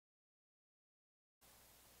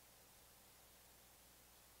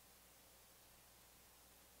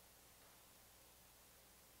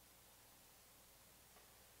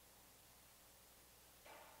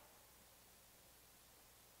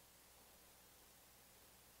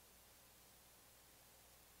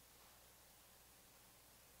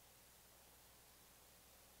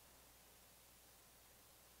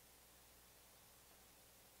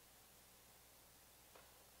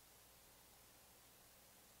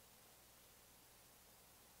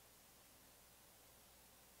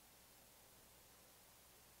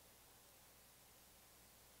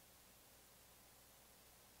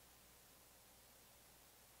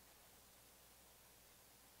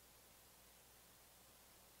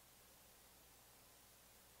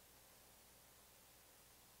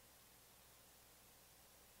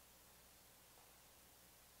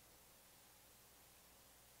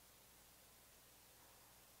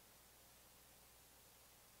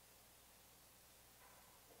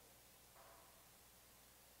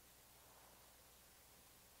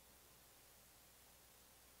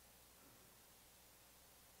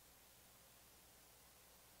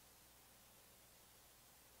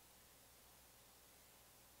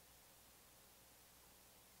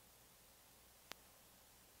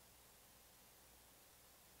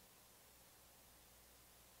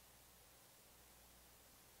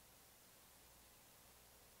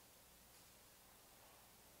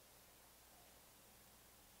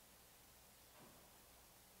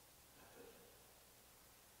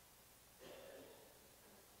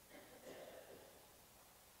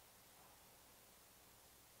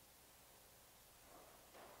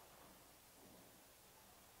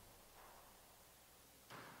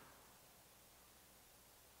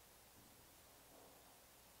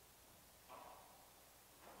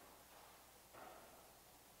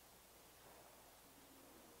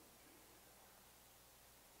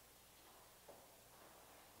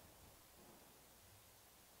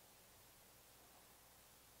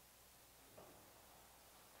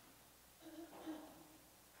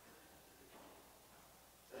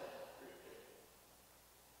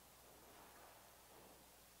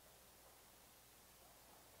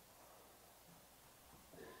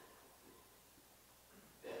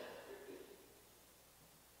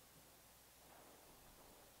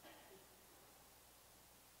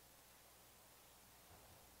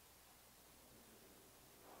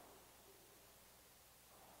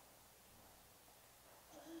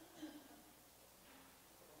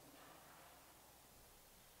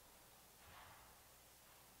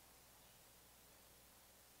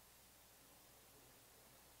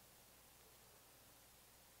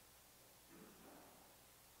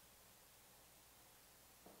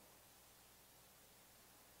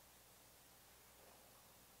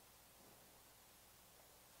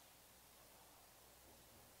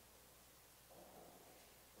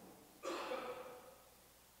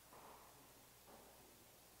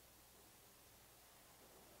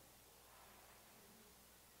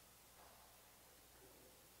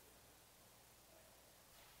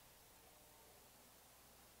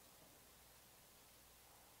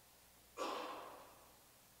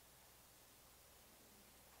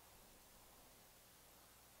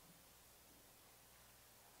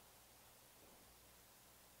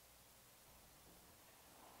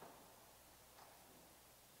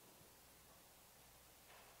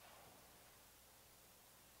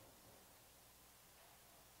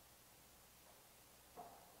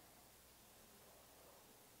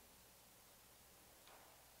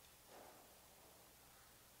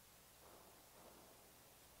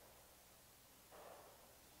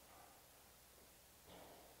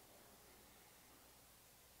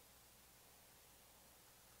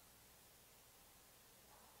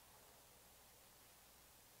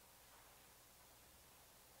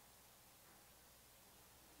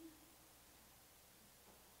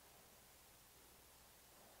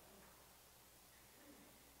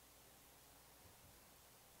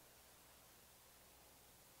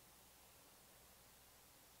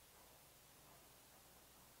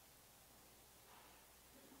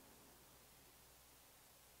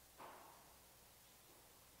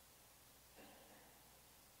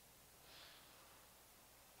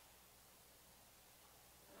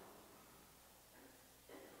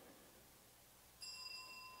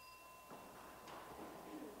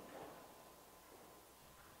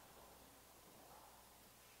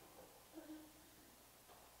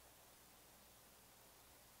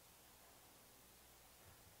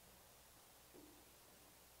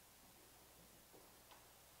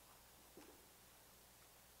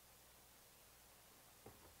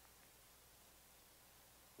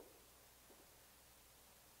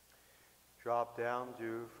Drop down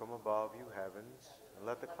dew from above, you heavens, and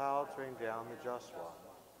let the clouds rain down the just one.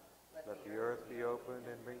 Let the earth be opened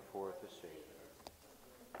and bring forth the Savior.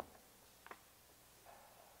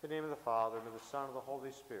 In the name of the Father, and of the Son, and of the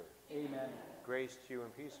Holy Spirit. Amen. Grace to you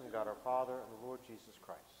and peace from God our Father and the Lord Jesus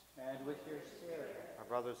Christ. And with your spirit. Our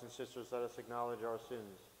brothers and sisters, let us acknowledge our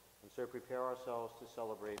sins and so prepare ourselves to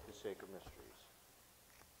celebrate the sacred mysteries.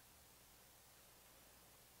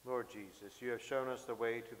 Lord Jesus, you have shown us the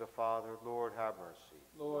way to the Father. Lord, have mercy.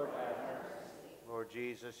 Lord, have mercy. Lord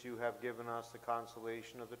Jesus, you have given us the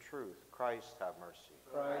consolation of the truth. Christ, have mercy.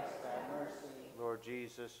 Christ, have mercy. Lord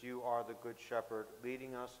Jesus, you are the good shepherd,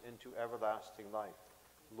 leading us into everlasting life.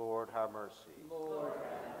 Lord, have mercy. Lord,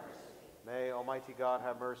 have mercy. May Almighty God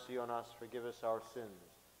have mercy on us, forgive us our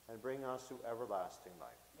sins, and bring us to everlasting life.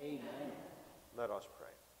 Amen. Let us pray.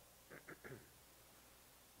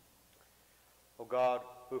 O God,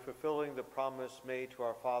 who fulfilling the promise made to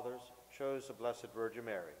our fathers, chose the Blessed Virgin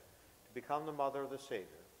Mary to become the mother of the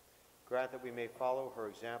Savior, grant that we may follow her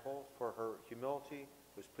example, for her humility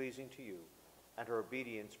was pleasing to you, and her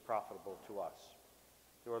obedience profitable to us.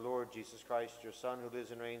 Through our Lord Jesus Christ, your Son, who lives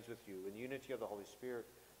and reigns with you in the unity of the Holy Spirit,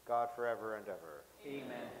 God forever and ever.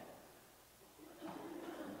 Amen.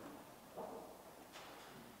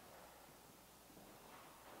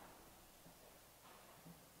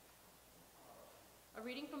 A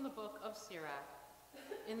reading from the book of Sirach.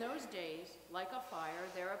 In those days, like a fire,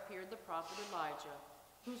 there appeared the prophet Elijah,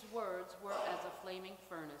 whose words were as a flaming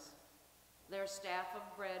furnace. Their staff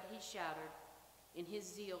of bread he shattered. In his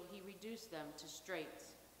zeal he reduced them to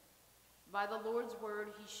straits. By the Lord's word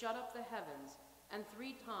he shut up the heavens, and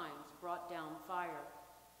 3 times brought down fire.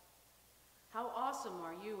 How awesome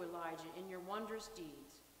are you, Elijah, in your wondrous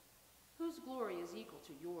deeds! Whose glory is equal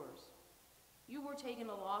to yours? You were taken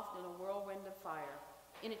aloft in a whirlwind of fire,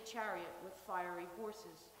 in a chariot with fiery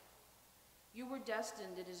horses. You were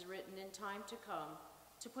destined, it is written, in time to come,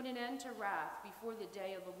 to put an end to wrath before the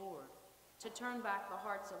day of the Lord, to turn back the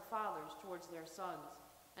hearts of fathers towards their sons,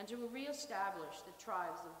 and to reestablish the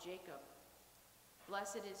tribes of Jacob.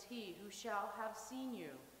 Blessed is he who shall have seen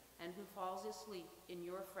you, and who falls asleep in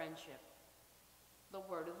your friendship. The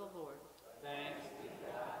word of the Lord. Thanks be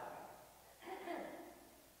to God.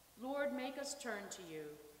 Lord, make us turn to you.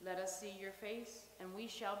 Let us see your face, and we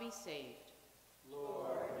shall be saved.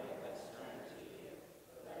 Lord, make us turn to you.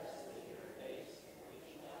 Let us see your face, and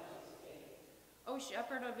we shall be saved. O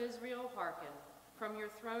Shepherd of Israel, hearken. From your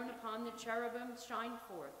throne upon the cherubim shine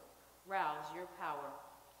forth. Rouse your power.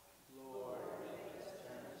 Lord, make us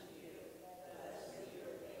turn to you. Let us see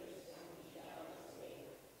your face, and we shall be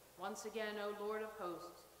saved. Once again, O Lord of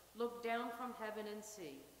hosts, look down from heaven and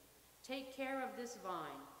see. Take care of this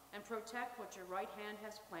vine, and protect what your right hand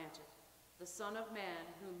has planted, the Son of Man,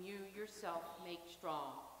 whom you yourself make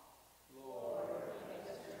strong. Lord, make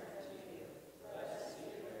us turn to you. Let us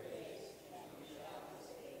see your face, and we shall be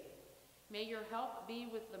saved. May your help be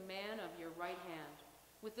with the man of your right hand,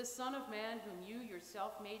 with the Son of Man, whom you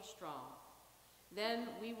yourself made strong. Then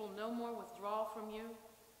we will no more withdraw from you.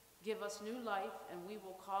 Give us new life, and we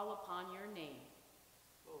will call upon your name.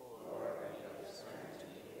 Lord, make us turn to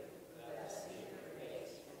you. Let us see your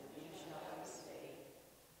face, and we shall be saved.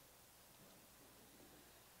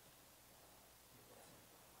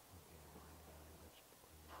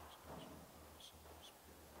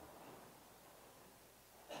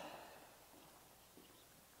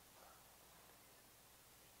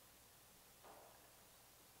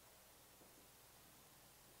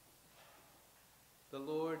 The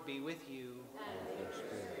Lord be with you. And with your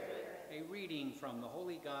spirit. A reading from the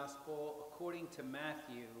Holy Gospel according to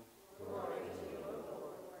Matthew. Glory to you, O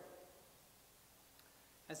Lord.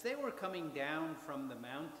 As they were coming down from the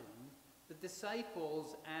mountain, the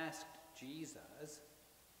disciples asked Jesus,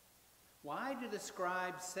 "Why do the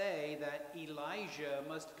scribes say that Elijah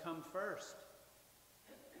must come first?"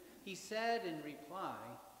 He said in reply,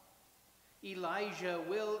 "Elijah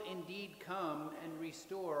will indeed come and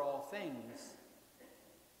restore all things.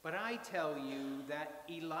 But I tell you that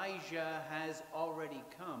Elijah has already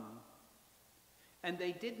come, and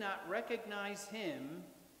they did not recognize him,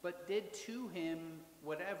 but did to him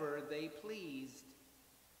whatever they pleased.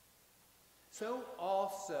 So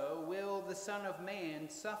also will the Son of Man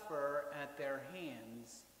suffer at their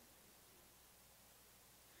hands."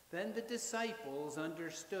 Then the disciples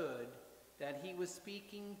understood that he was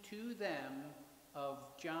speaking to them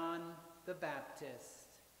of John the Baptist.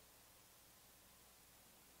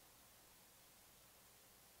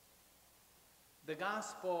 The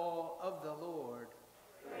Gospel of the Lord.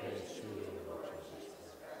 Praise to you, Lord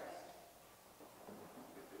Jesus.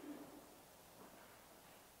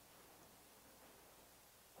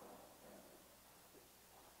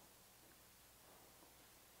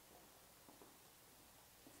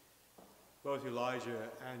 Both Elijah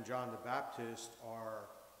and John the Baptist are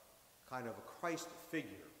kind of a Christ figure.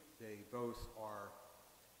 They both are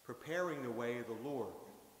preparing the way of the Lord.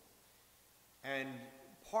 And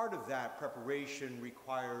part of that preparation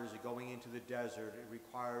requires going into the desert. It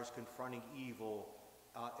requires confronting evil.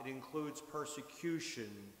 It includes persecution.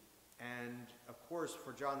 And, of course,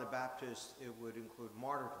 for John the Baptist, it would include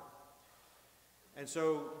martyrdom. And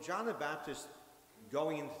so John the Baptist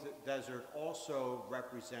going into the desert also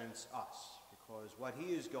represents us, because what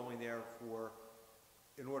he is going there for,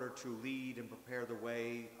 in order to lead and prepare the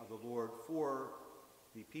way of the Lord for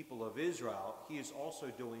the people of Israel, he is also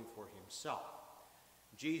doing for himself.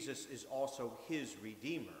 Jesus is also his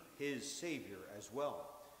Redeemer, his Savior as well.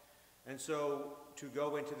 And so to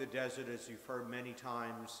go into the desert, as you've heard many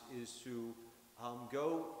times, is to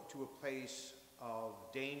go to a place of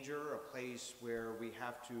danger, a place where we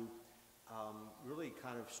have to really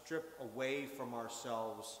kind of strip away from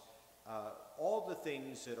ourselves all the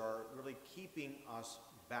things that are really keeping us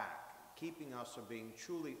back, keeping us from being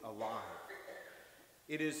truly alive.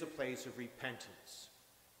 It is a place of repentance,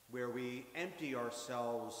 where we empty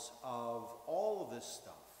ourselves of all of this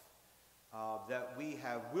stuff that we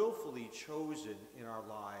have willfully chosen in our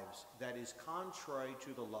lives that is contrary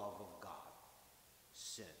to the love of God,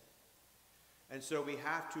 sin. And so we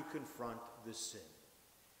have to confront the sin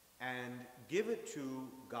and give it to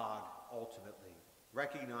God ultimately,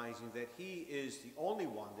 recognizing that he is the only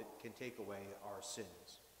one that can take away our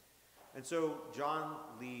sins. And so John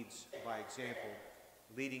leads by example,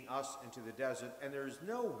 leading us into the desert, and there's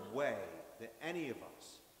no way that any of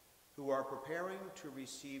us who are preparing to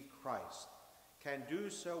receive Christ can do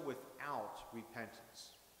so without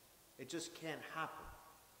repentance. It just can't happen.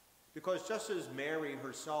 Because just as Mary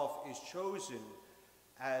herself is chosen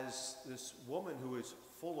as this woman who is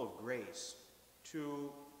full of grace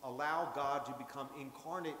to allow God to become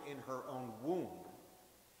incarnate in her own womb,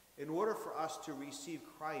 in order for us to receive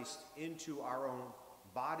Christ into our own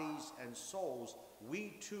bodies and souls,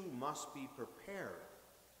 we too must be prepared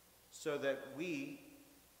so that we,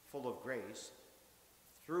 full of grace,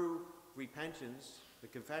 through repentance, the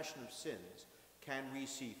confession of sins, can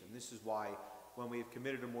receive him. This is why when we have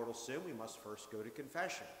committed a mortal sin, we must first go to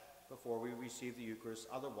confession before we receive the Eucharist.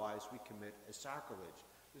 Otherwise, we commit a sacrilege.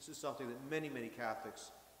 This is something that many, many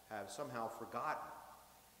Catholics have somehow forgotten.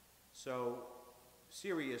 So,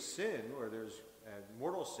 serious sin, where there's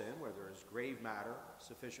mortal sin, where there is grave matter,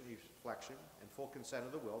 sufficient reflection, and full consent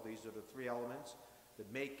of the will, these are the three elements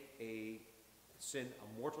that make a sin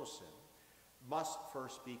a mortal sin, must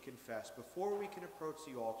first be confessed before we can approach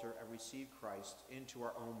the altar and receive Christ into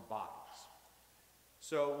our own bodies.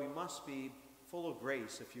 So we must be full of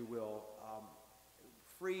grace, if you will,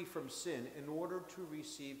 free from sin in order to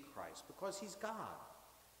receive Christ, because he's God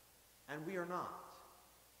and we are not.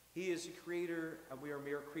 He is a creator and we are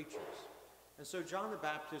mere creatures. And so John the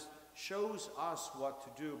Baptist shows us what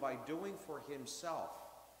to do by doing for himself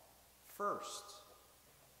first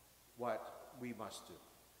what we must do.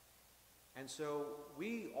 And so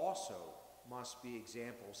we also must be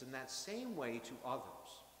examples in that same way to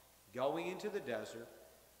others, going into the desert,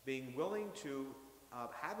 being willing to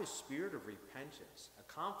have a spirit of repentance, a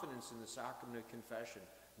confidence in the sacrament of confession,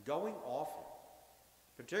 going often,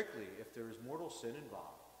 particularly if there is mortal sin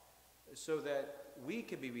involved, so that we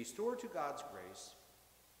can be restored to God's grace,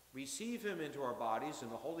 receive him into our bodies in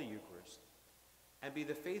the Holy Eucharist, and be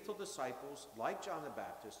the faithful disciples, like John the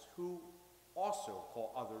Baptist, who also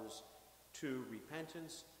call others to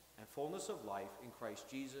repentance and fullness of life in Christ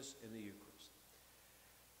Jesus in the Eucharist.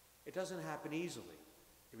 It doesn't happen easily.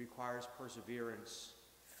 It requires perseverance,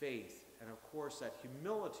 faith, and of course that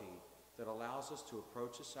humility that allows us to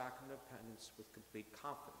approach the sacrament of penance with complete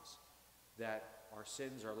confidence that our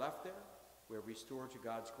sins are left there, we're restored to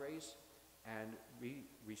God's grace, and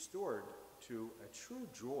restored to a true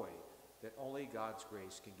joy that only God's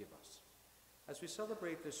grace can give us. As we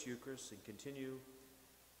celebrate this Eucharist and continue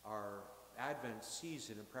our Advent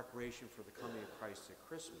season in preparation for the coming of Christ at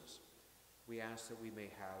Christmas, we ask that we may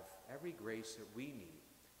have every grace that we need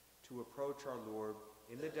to approach our Lord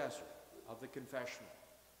in the desert of the confessional,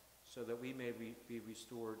 so that we may be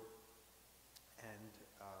restored and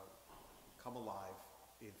come alive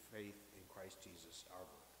in faith in Christ Jesus our Lord.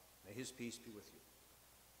 May his peace be with you.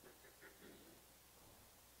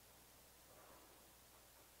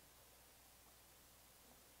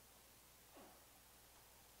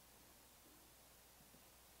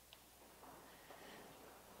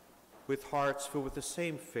 With hearts filled with the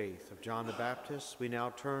same faith of John the Baptist, we now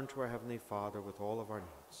turn to our Heavenly Father with all of our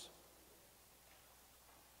needs.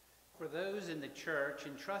 For those in the church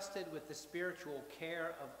entrusted with the spiritual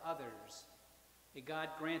care of others, May God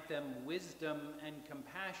grant them wisdom and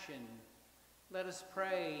compassion. Let us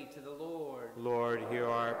pray to the Lord. Lord, hear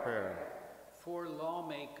our prayer. For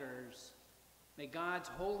lawmakers, may God's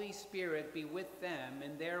Holy Spirit be with them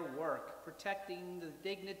in their work, protecting the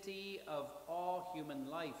dignity of all human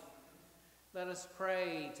life. Let us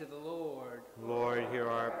pray to the Lord. Lord, hear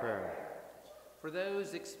our prayer. For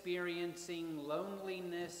those experiencing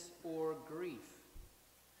loneliness or grief,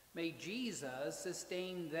 may Jesus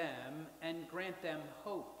sustain them and grant them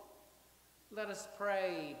hope. Let us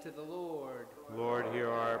pray to the Lord. Lord, hear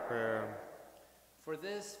our prayer. For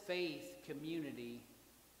this faith community,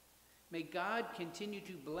 may God continue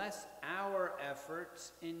to bless our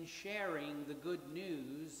efforts in sharing the good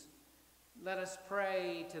news. Let us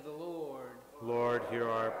pray to the Lord. Lord, hear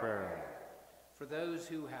our prayer. For those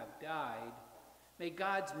who have died, may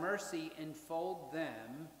God's mercy enfold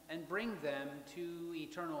them and bring them to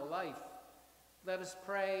eternal life. Let us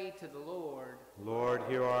pray to the Lord. Lord,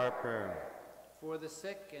 hear our prayer. For the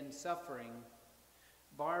sick and suffering,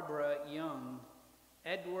 Barbara Young,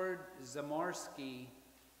 Edward Zamarski,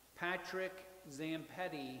 Patrick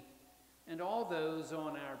Zampetti, and all those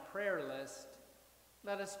on our prayer list,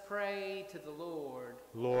 let us pray to the Lord.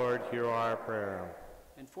 Lord, hear our prayer.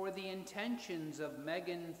 And for the intentions of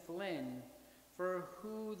Megan Flynn, for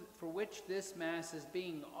which this Mass is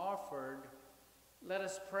being offered, let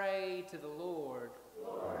us pray to the Lord.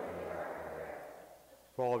 Lord, hear our prayer.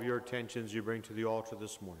 For all of your intentions you bring to the altar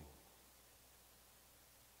this morning.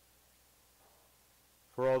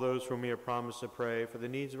 For all those whom we have promised to pray, for the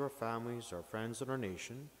needs of our families, our friends, and our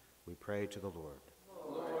nation, we pray to the Lord.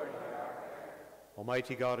 Lord, hear our prayer.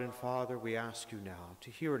 Almighty God and Father, we ask you now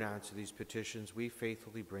to hear and answer these petitions we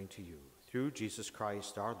faithfully bring to you, through Jesus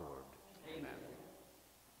Christ our Lord. Amen.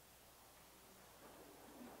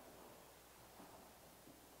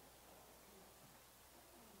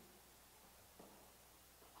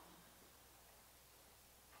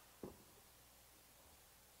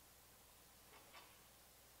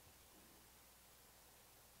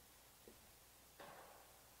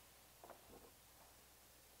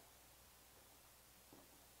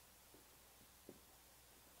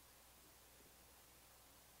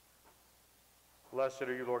 Blessed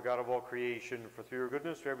are you, Lord God of all creation, for through your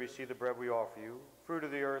goodness we have received the bread we offer you, fruit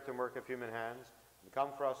of the earth and work of human hands, and come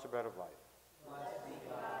for us the bread of life. Blessed be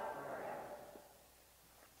God forever.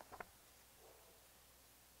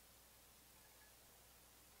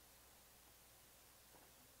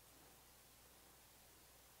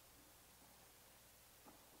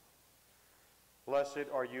 Blessed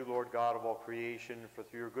are you, Lord God of all creation, for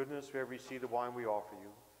through your goodness we have received the wine we offer you,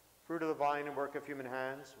 fruit of the vine and work of human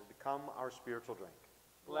hands, will become our spiritual drink.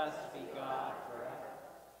 Blessed be God forever.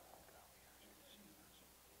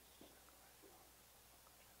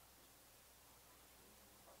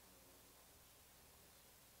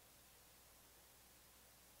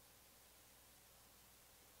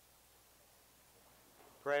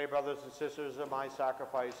 Pray, brothers and sisters, that my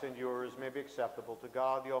sacrifice and yours may be acceptable to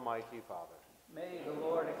God, the Almighty Father. May the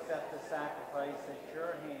Lord accept the sacrifice at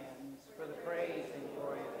your hands for the praise and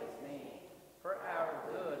glory of his name, for our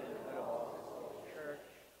good and the good of all his holy church.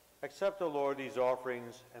 Accept, O Lord, these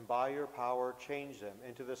offerings, and by your power change them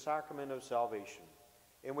into the sacrament of salvation,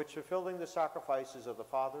 in which, fulfilling the sacrifices of the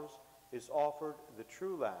fathers, is offered the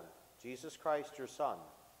true Lamb, Jesus Christ, your Son,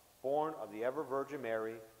 born of the ever-Virgin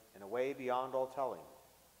Mary, in a way beyond all telling,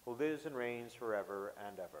 who lives and reigns forever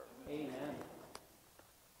and ever. Amen.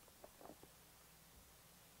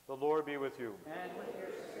 The Lord be with you. And with your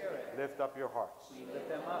spirit. Lift up your hearts. We lift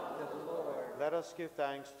them up to the Lord. Let us give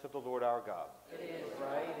thanks to the Lord our God. It is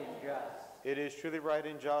right and just. It is truly right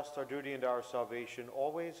and just, our duty and our salvation,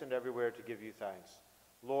 always and everywhere to give you thanks.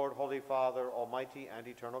 Lord, Holy Father, Almighty and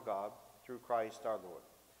eternal God, through Christ our Lord.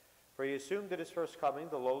 For he assumed at his first coming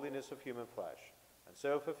the lowliness of human flesh, and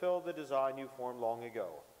so fulfilled the design you formed long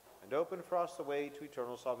ago, and opened for us the way to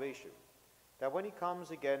eternal salvation, that when he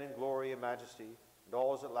comes again in glory and majesty, and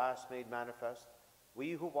all is at last made manifest,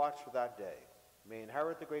 we who watch for that day may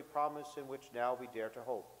inherit the great promise in which now we dare to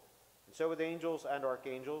hope. And so with angels and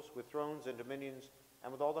archangels, with thrones and dominions,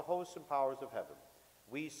 and with all the hosts and powers of heaven,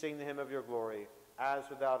 we sing the hymn of your glory, as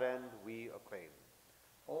without end we acclaim.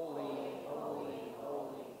 Holy, holy,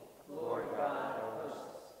 holy, Lord God of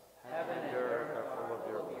hosts, heaven and earth are full of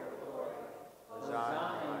your glory.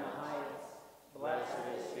 Hosanna in the highest. Blessed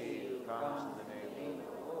is he who comes in the name of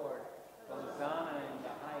the Lord. Hosanna in the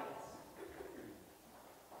heights.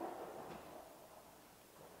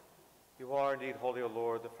 You are indeed holy, O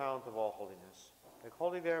Lord, the fount of all holiness. Make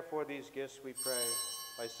holy, therefore, these gifts, we pray,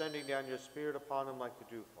 by sending down your Spirit upon them like the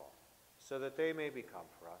dewfall, so that they may become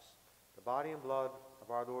for us the body and blood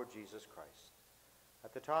of our Lord Jesus Christ.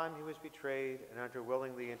 At the time he was betrayed and entered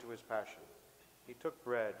willingly into his passion, he took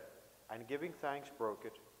bread, and giving thanks broke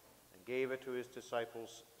it, and gave it to his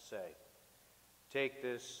disciples, saying, "Take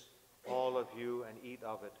this, all of you, and eat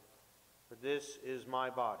of it, for this is my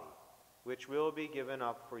body, which will be given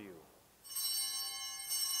up for you."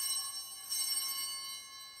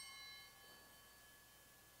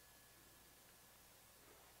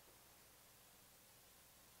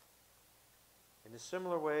 In a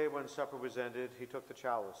similar way, when supper was ended, he took the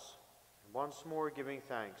chalice, and once more giving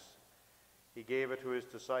thanks, he gave it to his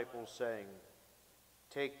disciples, saying,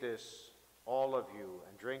 "Take this, all of you,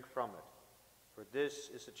 and drink from it, for this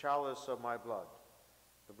is the chalice of my blood,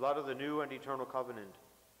 the blood of the new and eternal covenant,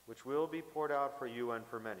 which will be poured out for you and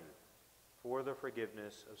for many, for the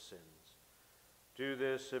forgiveness of sins. Do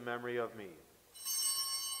this in memory of me."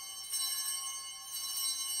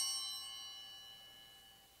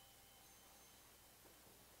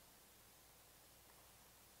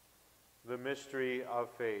 The mystery of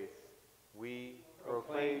faith. We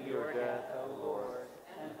proclaim your death, O Lord,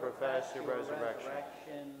 and profess your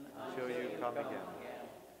resurrection until you come again.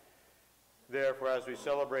 Therefore, as we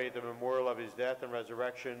celebrate the memorial of his death and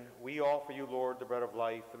resurrection, we offer you, Lord, the bread of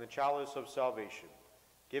life and the chalice of salvation,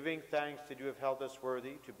 giving thanks that you have held us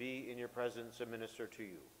worthy to be in your presence and minister to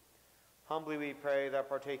you. Humbly we pray that,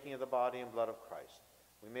 partaking of the body and blood of Christ,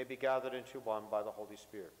 we may be gathered into one by the Holy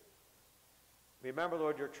Spirit. Remember,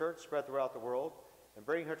 Lord, your church spread throughout the world, and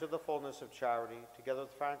bring her to the fullness of charity, together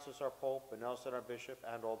with Francis our Pope, and Nelson our Bishop,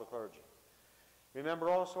 and all the clergy. Remember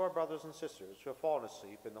also our brothers and sisters who have fallen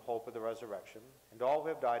asleep in the hope of the resurrection, and all who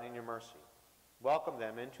have died in your mercy. Welcome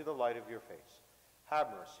them into the light of your face. Have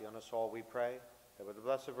mercy on us all, we pray, that with the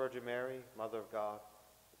Blessed Virgin Mary, Mother of God,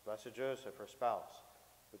 with Blessed Joseph, her spouse,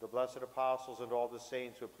 with the blessed apostles and all the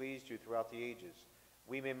saints who have pleased you throughout the ages,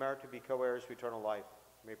 we may merit to be co-heirs of eternal life.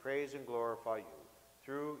 May praise and glorify you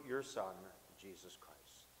through your Son, Jesus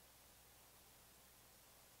Christ.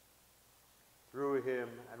 Through him,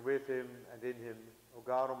 and with him, and in him, O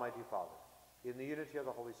God, Almighty Father, in the unity of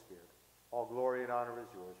the Holy Spirit, all glory and honor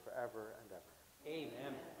is yours forever and ever.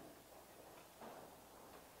 Amen.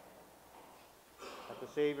 At the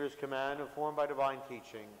Savior's command, informed by divine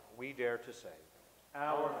teaching, we dare to say,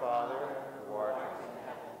 Our Father, who art in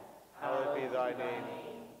heaven, hallowed be thy name.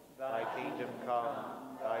 Thy kingdom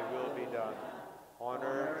come, thy will be done, on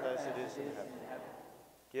earth as it is in heaven.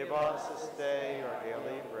 Give us this day our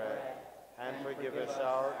daily bread, and forgive us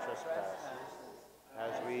our trespasses,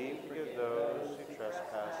 as we forgive those who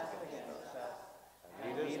trespass against us.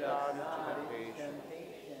 And lead us not into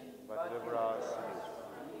temptation, but deliver us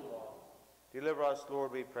from evil. Deliver us,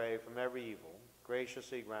 Lord, we pray, from every evil.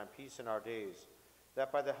 Graciously grant peace in our days,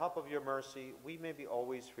 that by the help of your mercy we may be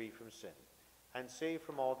always free from sin, and safe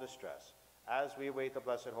from all distress, as we await the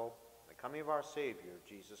blessed hope, the coming of our Savior,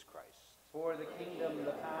 Jesus Christ. For the kingdom,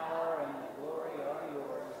 the power, and the glory are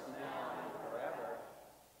yours, now and forever.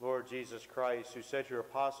 Lord Jesus Christ, who said to your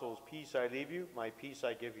apostles, "Peace I leave you, my peace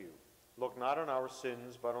I give you," look not on our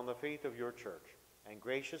sins, but on the faith of your church, and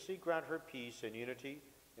graciously grant her peace and unity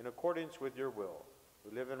in accordance with your will,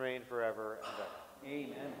 who live and reign forever and ever.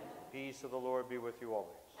 Amen. Peace of the Lord be with you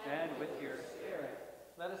always. And with your spirit.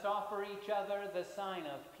 Let us offer each other the sign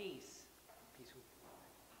of peace. Peace.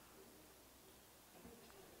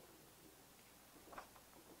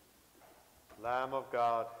 Lamb of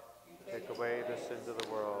God, take away the sins of the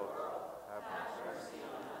world. Have mercy.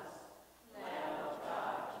 Lamb of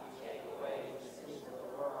God, you take away the sins of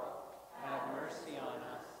the world. Have mercy on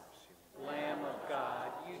us. Lamb of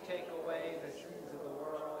God, you take away the sins of the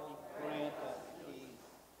world. Grant us peace.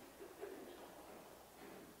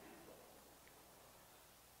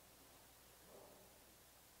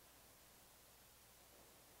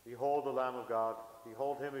 Behold the Lamb of God.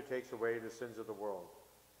 Behold him who takes away the sins of the world.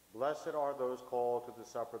 Blessed are those called to the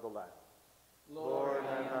supper of the Lamb. Lord,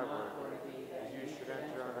 I am not worthy that you should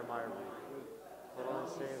enter under my roof, but only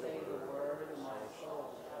say the word, and my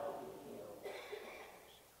soul shall be healed.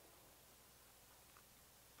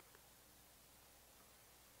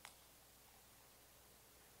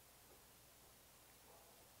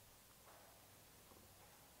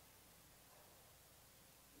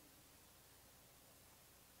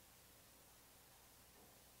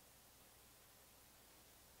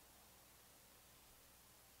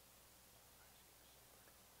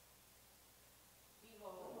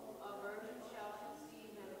 Behold, a virgin shall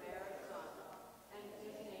conceive and bear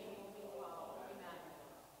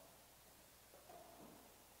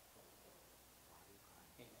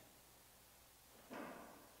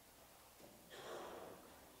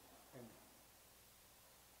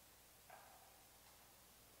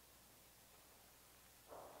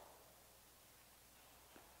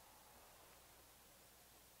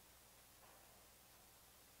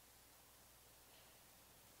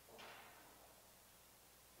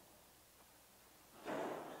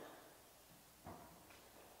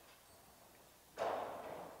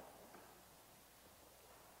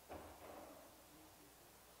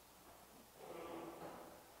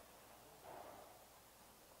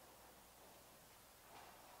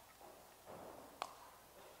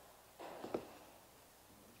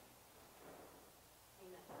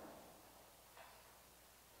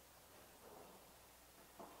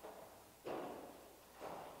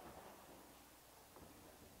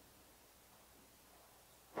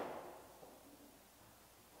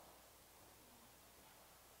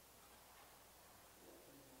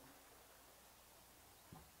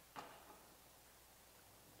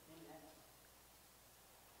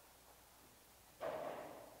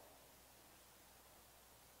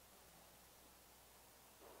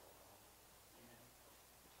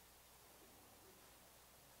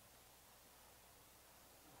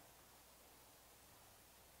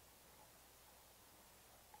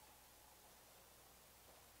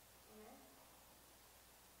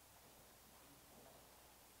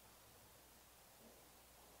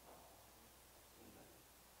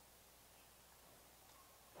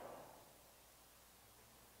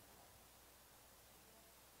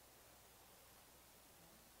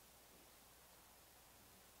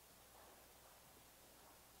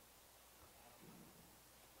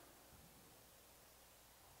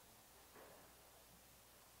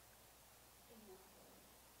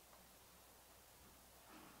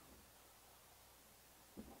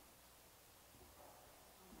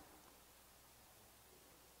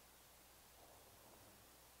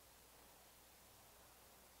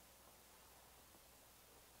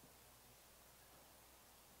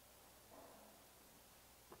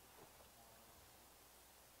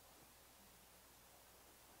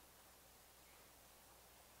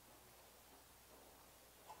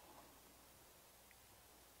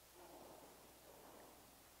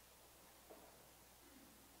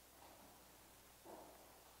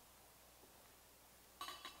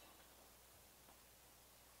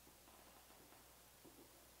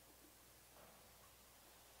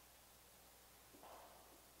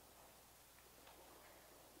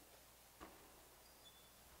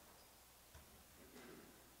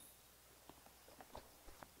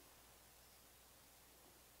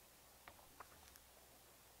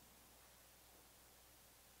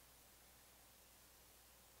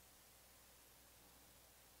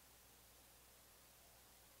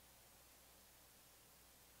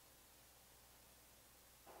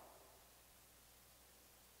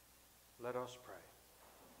Let us pray.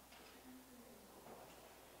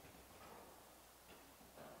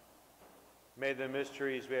 May the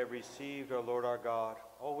mysteries we have received, O Lord our God,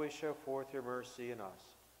 always show forth your mercy in us,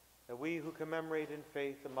 that we who commemorate in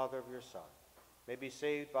faith the mother of your Son may be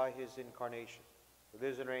saved by his incarnation, who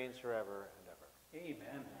lives and reigns forever and ever.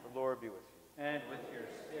 Amen. The Lord be with you. And with your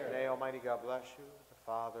spirit. May Almighty God bless you, the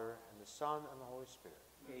Father, and the Son, and the Holy Spirit.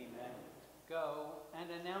 Amen. Go and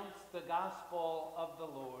announce the gospel of the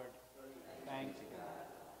Lord. Thanks be to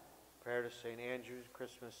God. Prayer to St. Andrew's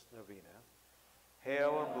Christmas Novena.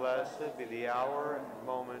 Hail and blessed be the hour and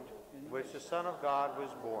moment in which the Son of God was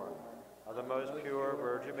born, of the most pure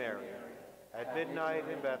Virgin Mary, at midnight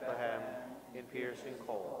in Bethlehem, in piercing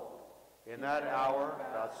cold. In that hour,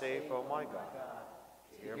 vouchsafe, O my God,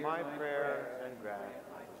 hear my prayers and grant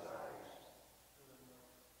my desires.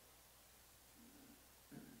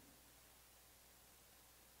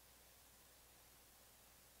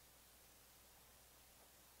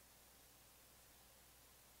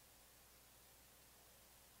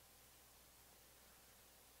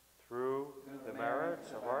 Through the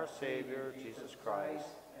merits of our Savior, Jesus Christ,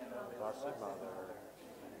 and the Blessed Mother,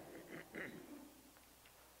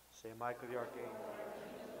 Saint Michael the Archangel,